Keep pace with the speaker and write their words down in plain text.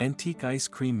Antique ice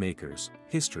cream makers,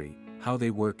 history, how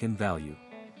they work and value.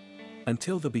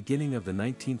 Until the beginning of the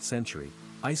 19th century,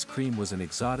 ice cream was an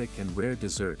exotic and rare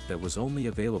dessert that was only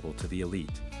available to the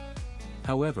elite.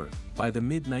 However, by the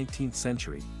mid-19th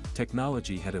century,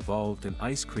 technology had evolved and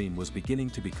ice cream was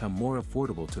beginning to become more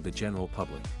affordable to the general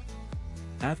public.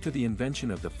 After the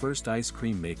invention of the first ice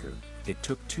cream maker, it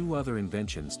took two other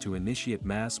inventions to initiate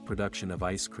mass production of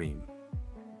ice cream.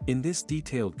 In this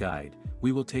detailed guide,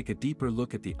 we will take a deeper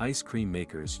look at the ice cream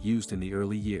makers used in the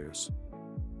early years.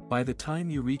 By the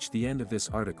time you reach the end of this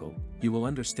article, you will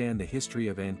understand the history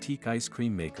of antique ice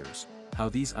cream makers, how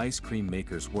these ice cream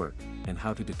makers work, and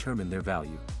how to determine their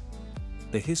value.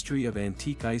 The history of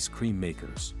antique ice cream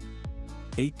makers.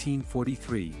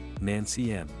 1843,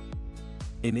 Nancy M.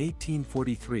 In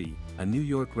 1843, a New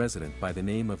York resident by the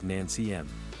name of Nancy M.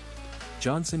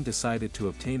 Johnson decided to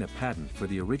obtain a patent for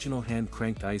the original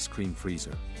hand-cranked ice cream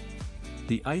freezer.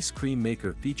 The ice cream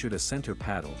maker featured a center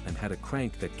paddle and had a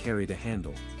crank that carried a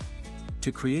handle.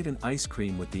 To create an ice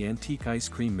cream with the antique ice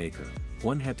cream maker,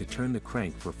 one had to turn the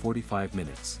crank for 45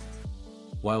 minutes.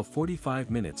 While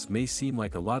 45 minutes may seem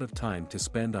like a lot of time to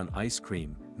spend on ice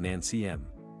cream, Nancy M.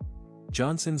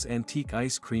 Johnson's antique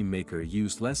ice cream maker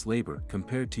used less labor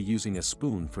compared to using a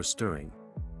spoon for stirring.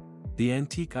 The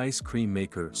antique ice cream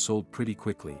maker sold pretty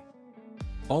quickly.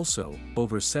 Also,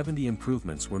 over 70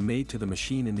 improvements were made to the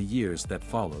machine in the years that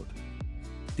followed.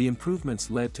 The improvements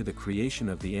led to the creation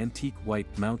of the antique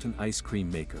White Mountain ice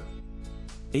cream maker.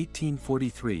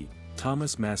 1843,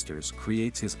 Thomas Masters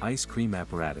creates his ice cream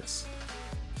apparatus.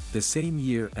 The same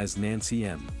year as Nancy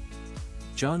M.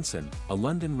 Johnson, a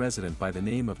London resident by the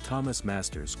name of Thomas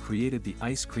Masters, created the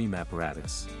ice cream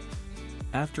apparatus.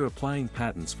 After applying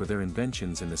patents for their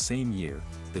inventions in the same year,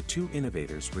 the two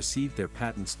innovators received their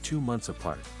patents 2 months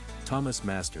apart. Thomas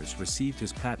Masters received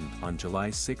his patent on July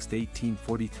 6,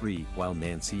 1843, while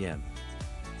Nancy M.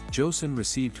 Johnson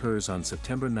received hers on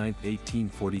September 9,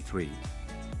 1843.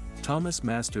 Thomas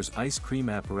Masters' ice cream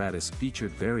apparatus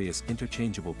featured various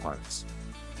interchangeable parts.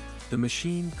 The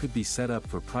machine could be set up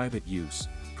for private use,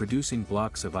 producing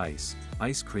blocks of ice,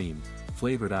 ice cream,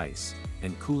 flavored ice,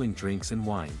 and cooling drinks and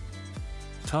wine.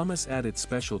 Thomas added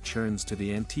special churns to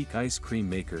the antique ice cream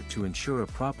maker to ensure a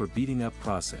proper beating up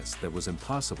process that was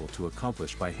impossible to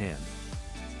accomplish by hand.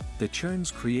 The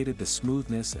churns created the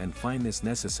smoothness and fineness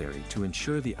necessary to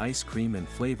ensure the ice cream and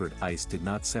flavored ice did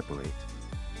not separate.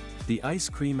 The ice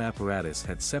cream apparatus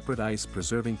had separate ice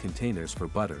preserving containers for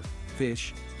butter,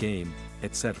 fish, game,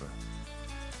 etc.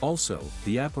 Also,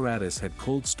 the apparatus had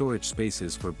cold storage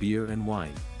spaces for beer and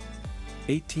wine.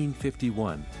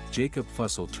 1851, Jacob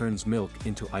Fussell turns milk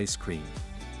into ice cream.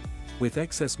 With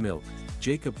excess milk,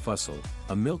 Jacob Fussell,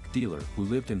 a milk dealer who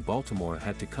lived in Baltimore,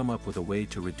 had to come up with a way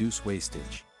to reduce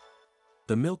wastage.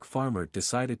 The milk farmer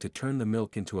decided to turn the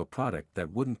milk into a product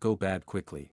that wouldn't go bad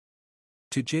quickly.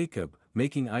 To Jacob,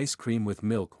 making ice cream with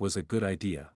milk was a good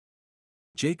idea.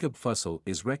 Jacob Fussell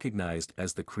is recognized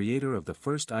as the creator of the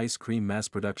first ice cream mass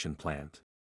production plant.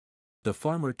 The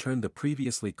farmer turned the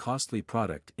previously costly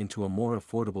product into a more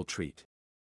affordable treat.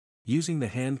 Using the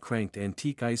hand-cranked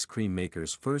antique ice cream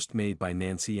makers first made by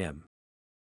Nancy M.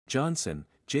 Johnson,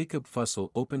 Jacob Fussell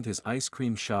opened his ice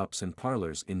cream shops and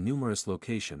parlors in numerous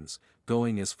locations,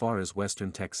 going as far as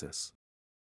western Texas.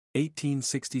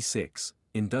 1866,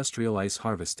 Industrial ice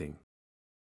harvesting.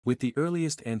 With the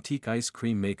earliest antique ice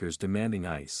cream makers demanding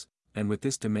ice, and with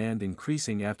this demand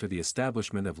increasing after the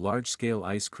establishment of large-scale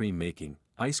ice cream making,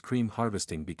 ice cream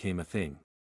harvesting became a thing.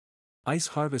 Ice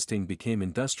harvesting became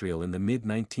industrial in the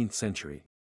mid-19th century.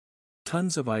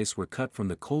 Tons of ice were cut from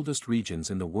the coldest regions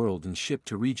in the world and shipped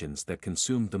to regions that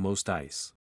consumed the most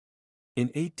ice. In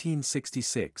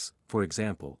 1866, for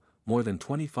example, more than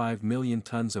 25 million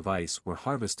tons of ice were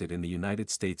harvested in the United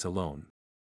States alone.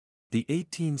 The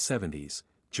 1870s,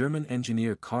 German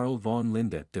engineer Carl von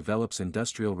Linde develops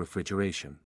industrial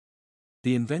refrigeration.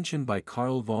 The invention by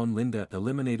Carl von Linde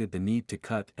eliminated the need to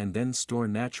cut and then store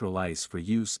natural ice for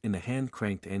use in the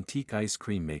hand-cranked antique ice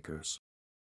cream makers.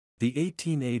 The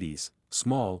 1880s,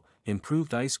 small,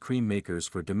 improved ice cream makers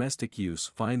for domestic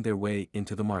use find their way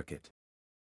into the market.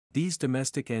 These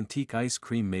domestic antique ice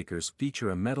cream makers feature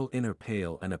a metal inner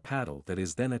pail and a paddle that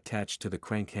is then attached to the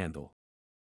crank handle.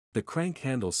 The crank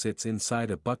handle sits inside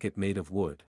a bucket made of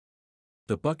wood.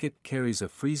 The bucket carries a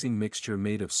freezing mixture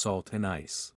made of salt and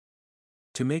ice.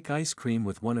 To make ice cream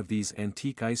with one of these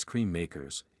antique ice cream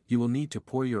makers, you will need to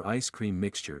pour your ice cream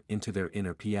mixture into their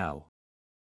inner pail.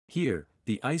 Here,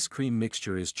 the ice cream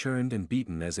mixture is churned and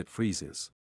beaten as it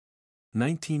freezes.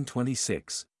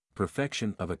 1926,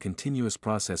 perfection of a continuous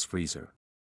process freezer.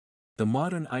 The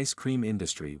modern ice cream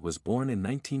industry was born in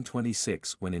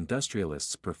 1926 when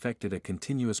industrialists perfected a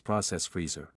continuous process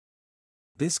freezer.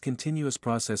 This continuous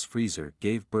process freezer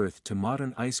gave birth to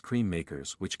modern ice cream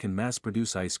makers which can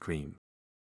mass-produce ice cream.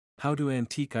 How do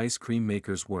antique ice cream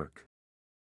makers work?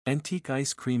 Antique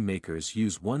ice cream makers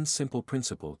use one simple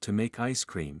principle to make ice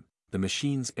cream: the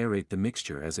machines aerate the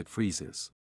mixture as it freezes.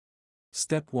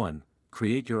 Step 1.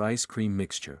 Create your ice cream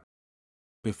mixture.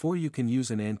 Before you can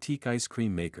use an antique ice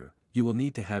cream maker, you will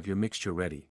need to have your mixture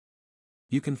ready.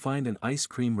 You can find an ice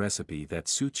cream recipe that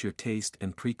suits your taste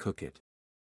and pre-cook it.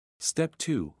 Step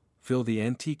 2. Fill the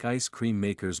antique ice cream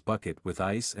maker's bucket with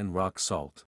ice and rock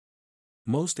salt.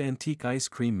 Most antique ice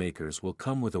cream makers will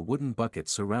come with a wooden bucket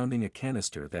surrounding a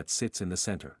canister that sits in the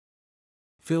center.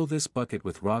 Fill this bucket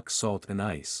with rock salt and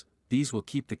ice. These will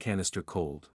keep the canister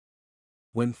cold.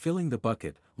 When filling the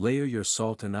bucket, layer your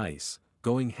salt and ice,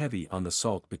 going heavy on the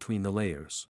salt between the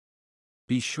layers.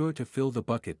 Be sure to fill the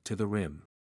bucket to the rim.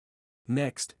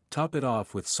 Next, top it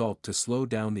off with salt to slow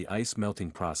down the ice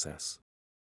melting process.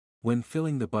 When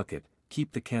filling the bucket,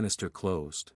 keep the canister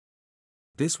closed.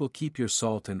 This will keep your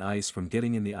salt and ice from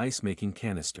getting in the ice-making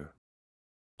canister.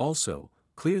 Also,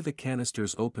 clear the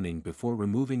canister's opening before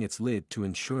removing its lid to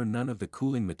ensure none of the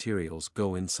cooling materials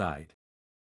go inside.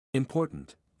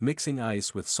 Important: mixing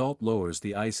ice with salt lowers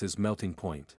the ice's melting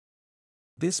point.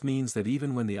 This means that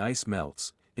even when the ice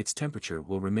melts, its temperature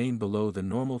will remain below the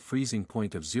normal freezing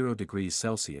point of 0 degrees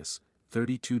Celsius,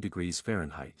 32 degrees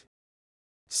Fahrenheit.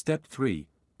 Step 3.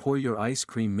 Pour your ice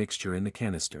cream mixture in the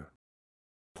canister.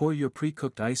 Pour your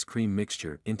pre-cooked ice cream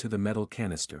mixture into the metal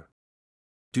canister.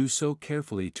 Do so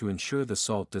carefully to ensure the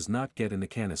salt does not get in the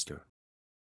canister.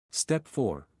 Step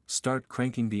 4. Start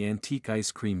cranking the antique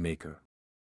ice cream maker.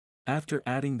 After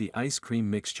adding the ice cream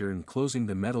mixture and closing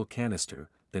the metal canister,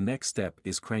 the next step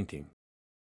is cranking.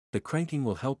 The cranking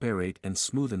will help aerate and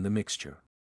smoothen the mixture.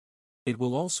 It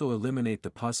will also eliminate the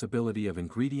possibility of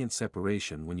ingredient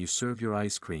separation when you serve your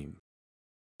ice cream.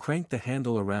 Crank the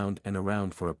handle around and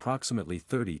around for approximately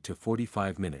 30 to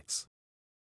 45 minutes.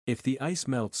 If the ice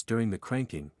melts during the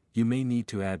cranking, you may need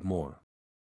to add more.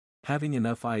 Having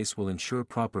enough ice will ensure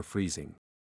proper freezing.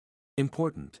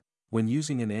 Important: when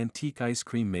using an antique ice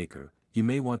cream maker, you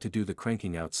may want to do the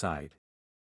cranking outside.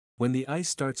 When the ice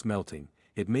starts melting,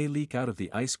 it may leak out of the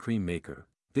ice cream maker.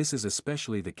 This is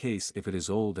especially the case if it is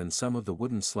old and some of the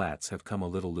wooden slats have come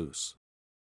a little loose.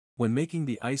 When making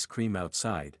the ice cream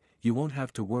outside, you won't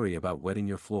have to worry about wetting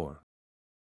your floor.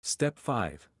 Step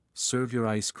 5. Serve your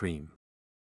ice cream.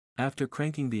 After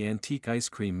cranking the antique ice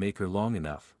cream maker long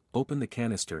enough, open the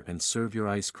canister and serve your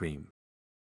ice cream.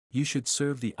 You should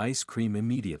serve the ice cream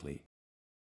immediately.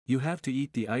 You have to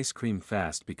eat the ice cream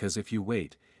fast because if you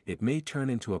wait, it may turn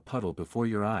into a puddle before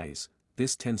your eyes.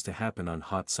 This tends to happen on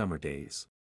hot summer days.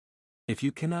 If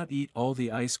you cannot eat all the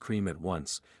ice cream at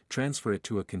once, transfer it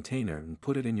to a container and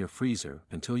put it in your freezer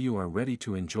until you are ready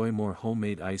to enjoy more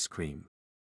homemade ice cream.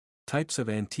 Types of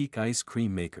antique ice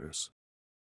cream makers.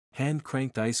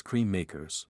 Hand-cranked ice cream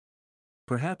makers.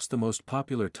 Perhaps the most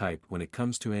popular type when it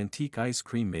comes to antique ice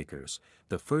cream makers,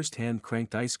 the first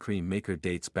hand-cranked ice cream maker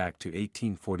dates back to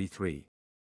 1843.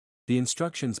 The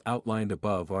instructions outlined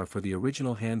above are for the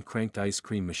original hand-cranked ice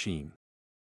cream machine.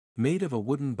 Made of a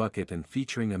wooden bucket and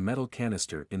featuring a metal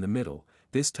canister in the middle,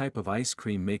 this type of ice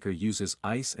cream maker uses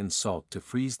ice and salt to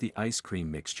freeze the ice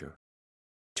cream mixture.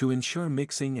 To ensure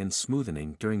mixing and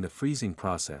smoothing during the freezing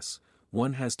process,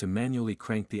 one has to manually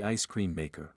crank the ice cream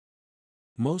maker.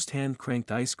 Most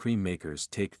hand-cranked ice cream makers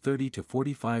take 30 to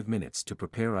 45 minutes to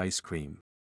prepare ice cream.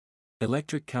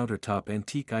 Electric countertop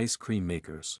antique ice cream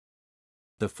makers.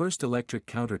 The first electric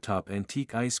countertop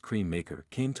antique ice cream maker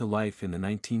came to life in the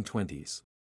 1920s.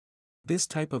 This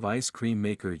type of ice cream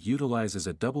maker utilizes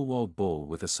a double-walled bowl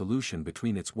with a solution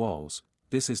between its walls.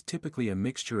 This is typically a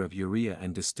mixture of urea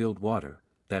and distilled water,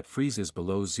 that freezes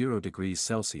below 0 degrees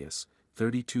Celsius,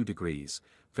 32 degrees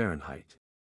Fahrenheit.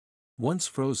 Once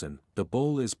frozen, the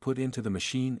bowl is put into the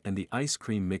machine and the ice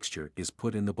cream mixture is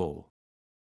put in the bowl.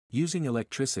 Using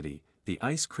electricity, the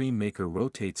ice cream maker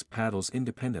rotates paddles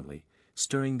independently,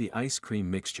 stirring the ice cream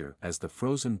mixture as the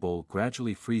frozen bowl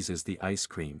gradually freezes the ice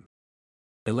cream.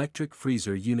 Electric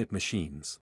freezer unit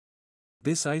machines.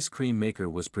 This ice cream maker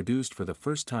was produced for the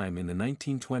first time in the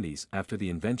 1920s after the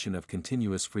invention of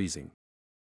continuous freezing.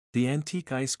 The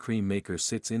antique ice cream maker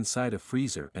sits inside a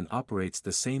freezer and operates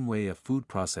the same way a food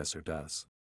processor does.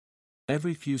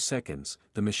 Every few seconds,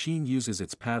 the machine uses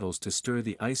its paddles to stir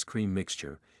the ice cream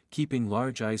mixture, keeping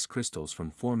large ice crystals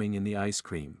from forming in the ice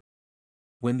cream.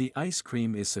 When the ice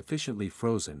cream is sufficiently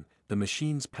frozen, the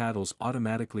machine's paddles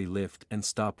automatically lift and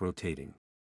stop rotating.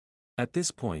 At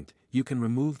this point, you can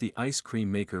remove the ice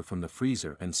cream maker from the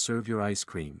freezer and serve your ice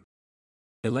cream.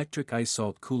 Electric ice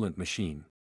salt coolant machine.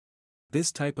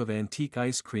 This type of antique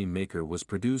ice cream maker was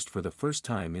produced for the first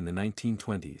time in the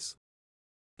 1920s.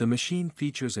 The machine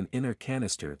features an inner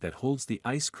canister that holds the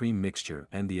ice cream mixture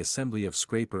and the assembly of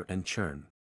scraper and churn.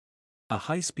 A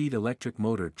high-speed electric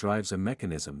motor drives a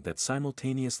mechanism that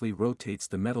simultaneously rotates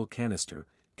the metal canister,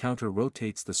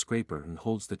 counter-rotates the scraper and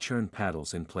holds the churn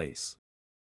paddles in place.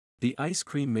 The ice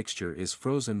cream mixture is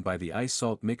frozen by the ice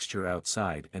salt mixture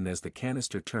outside, and as the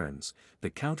canister turns,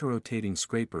 the counter-rotating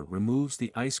scraper removes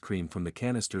the ice cream from the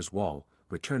canister's wall,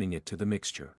 returning it to the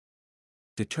mixture.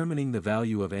 Determining the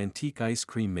value of antique ice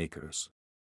cream makers.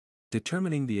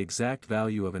 Determining the exact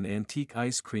value of an antique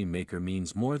ice cream maker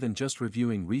means more than just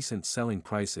reviewing recent selling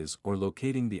prices or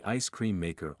locating the ice cream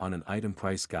maker on an item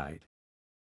price guide.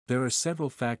 There are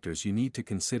several factors you need to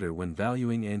consider when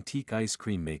valuing antique ice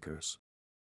cream makers.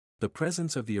 The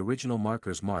presence of the original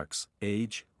marker's marks,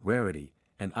 age, rarity,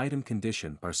 and item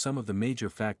condition are some of the major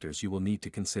factors you will need to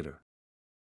consider.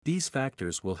 These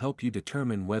factors will help you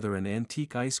determine whether an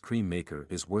antique ice cream maker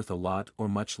is worth a lot or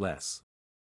much less.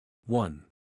 1.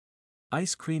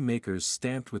 Ice cream makers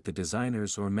stamped with the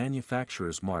designer's or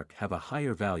manufacturer's mark have a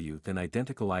higher value than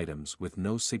identical items with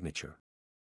no signature.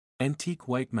 Antique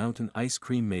White Mountain ice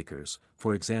cream makers,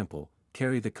 for example,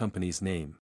 carry the company's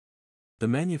name. The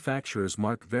manufacturer's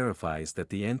mark verifies that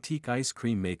the antique ice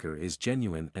cream maker is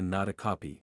genuine and not a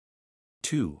copy.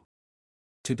 2.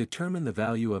 To determine the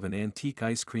value of an antique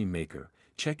ice cream maker,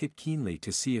 check it keenly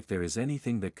to see if there is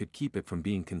anything that could keep it from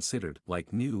being considered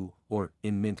like new or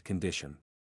in mint condition.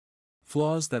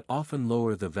 Flaws that often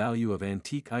lower the value of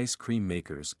antique ice cream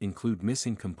makers include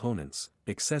missing components,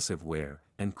 excessive wear,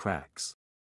 and cracks.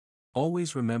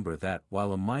 Always remember that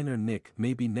while a minor nick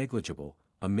may be negligible,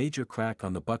 a major crack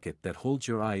on the bucket that holds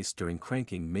your ice during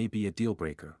cranking may be a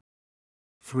deal-breaker.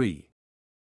 3.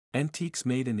 Antiques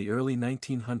made in the early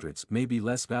 1900s may be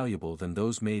less valuable than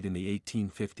those made in the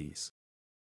 1850s.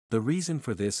 The reason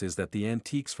for this is that the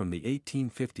antiques from the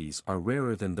 1850s are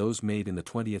rarer than those made in the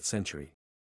 20th century.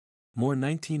 More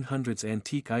 1900s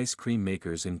antique ice cream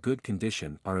makers in good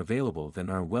condition are available than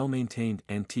are well-maintained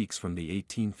antiques from the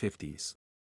 1850s.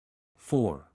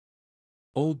 4.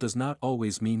 Old does not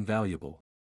always mean valuable.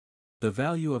 The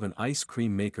value of an ice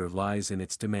cream maker lies in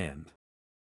its demand.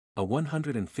 A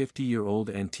 150-year-old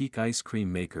antique ice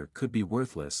cream maker could be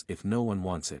worthless if no one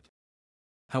wants it.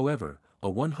 However,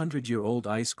 a 100-year-old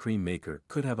ice cream maker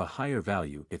could have a higher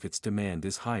value if its demand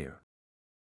is higher.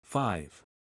 5.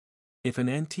 If an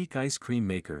antique ice cream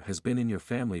maker has been in your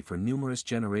family for numerous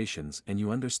generations and you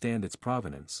understand its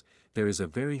provenance, there is a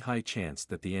very high chance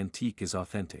that the antique is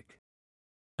authentic.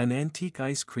 An antique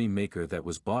ice cream maker that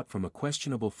was bought from a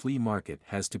questionable flea market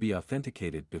has to be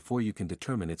authenticated before you can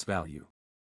determine its value.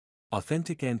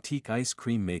 Authentic antique ice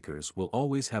cream makers will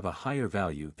always have a higher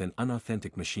value than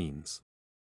unauthentic machines.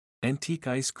 Antique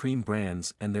ice cream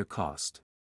brands and their cost.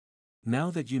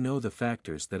 Now that you know the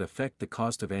factors that affect the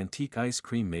cost of antique ice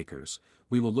cream makers,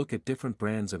 we will look at different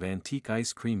brands of antique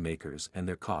ice cream makers and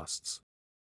their costs.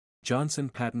 Johnson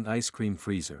Patent Ice Cream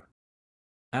Freezer.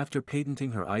 After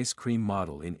patenting her ice cream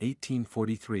model in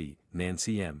 1843,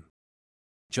 Nancy M.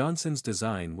 Johnson's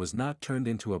design was not turned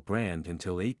into a brand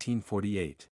until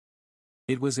 1848.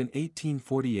 It was in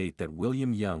 1848 that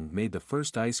William Young made the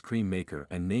first ice cream maker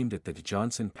and named it the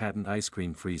Johnson Patent Ice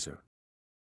Cream Freezer.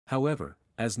 However,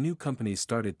 as new companies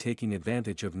started taking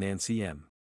advantage of Nancy M.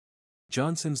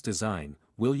 Johnson's design,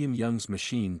 William Young's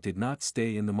machine did not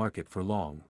stay in the market for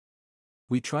long.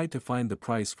 We tried to find the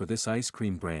price for this ice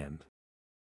cream brand.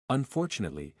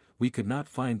 Unfortunately, we could not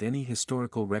find any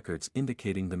historical records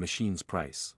indicating the machine's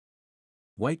price.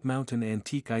 White Mountain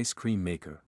Antique Ice Cream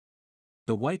Maker.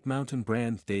 The White Mountain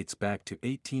brand dates back to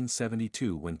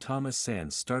 1872 when Thomas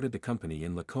Sands started the company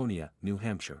in Laconia, New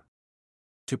Hampshire.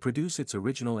 To produce its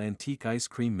original antique ice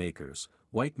cream makers,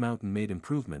 White Mountain made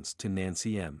improvements to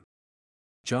Nancy M.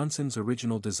 Johnson's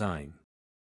original design.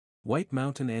 White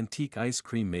Mountain antique ice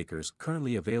cream makers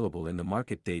currently available in the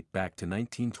market date back to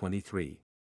 1923.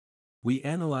 We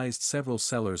analyzed several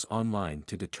sellers online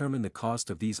to determine the cost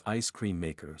of these ice cream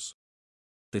makers.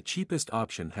 The cheapest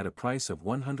option had a price of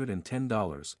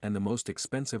 $110 and the most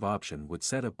expensive option would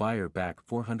set a buyer back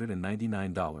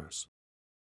 $499.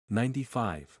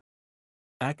 95.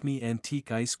 Acme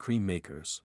Antique Ice Cream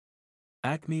Makers.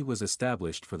 Acme was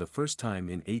established for the first time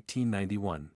in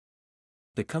 1891.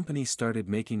 The company started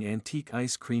making antique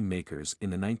ice cream makers in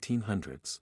the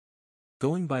 1900s.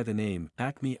 Going by the name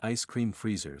Acme Ice Cream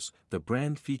Freezers, the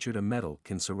brand featured a metal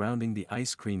can surrounding the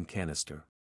ice cream canister.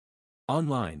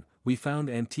 Online, we found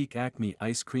antique Acme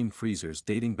ice cream freezers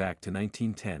dating back to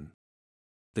 1910.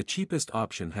 The cheapest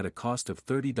option had a cost of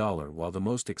 $30 while the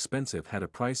most expensive had a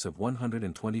price of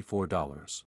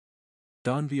 $124.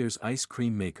 Donvier's Ice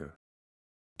Cream Maker.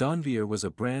 Donvier was a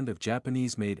brand of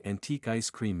Japanese-made antique ice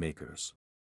cream makers.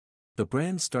 The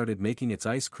brand started making its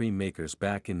ice cream makers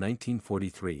back in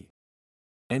 1943.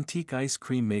 Antique ice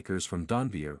cream makers from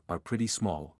Donvier are pretty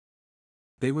small.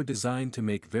 They were designed to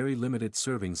make very limited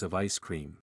servings of ice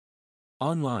cream.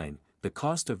 Online, the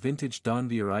cost of vintage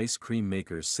Donvier ice cream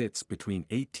makers sits between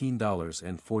 $18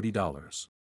 and $40.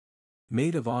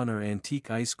 Maid of Honor Antique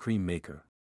Ice Cream Maker.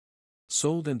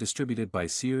 Sold and distributed by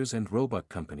Sears and Roebuck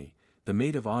Company, the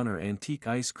Maid of Honor Antique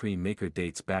Ice Cream Maker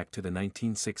dates back to the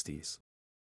 1960s.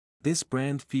 This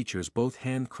brand features both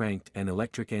hand-cranked and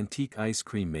electric antique ice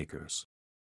cream makers.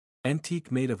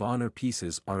 Antique Maid of Honor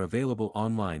pieces are available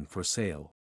online for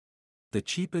sale. The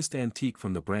cheapest antique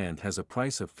from the brand has a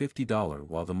price of $50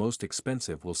 while the most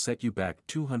expensive will set you back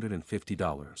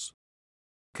 $250.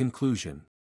 Conclusion.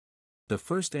 The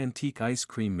first antique ice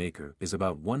cream maker is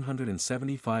about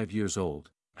 175 years old,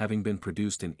 having been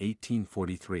produced in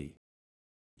 1843.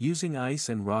 Using ice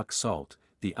and rock salt,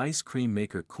 the ice cream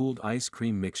maker cooled ice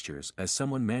cream mixtures as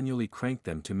someone manually cranked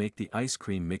them to make the ice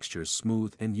cream mixtures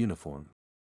smooth and uniform.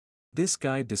 This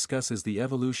guide discusses the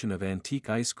evolution of antique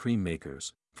ice cream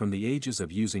makers, from the ages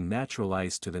of using natural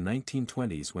ice to the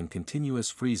 1920s when continuous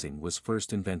freezing was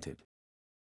first invented.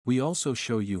 We also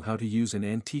show you how to use an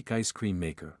antique ice cream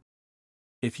maker.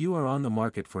 If you are on the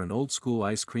market for an old-school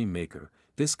ice cream maker,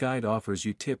 this guide offers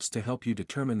you tips to help you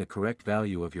determine the correct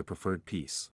value of your preferred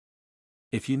piece.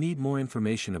 If you need more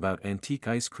information about antique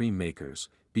ice cream makers,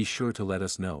 be sure to let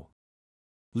us know.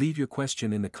 Leave your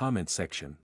question in the comments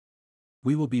section.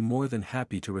 We will be more than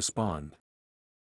happy to respond.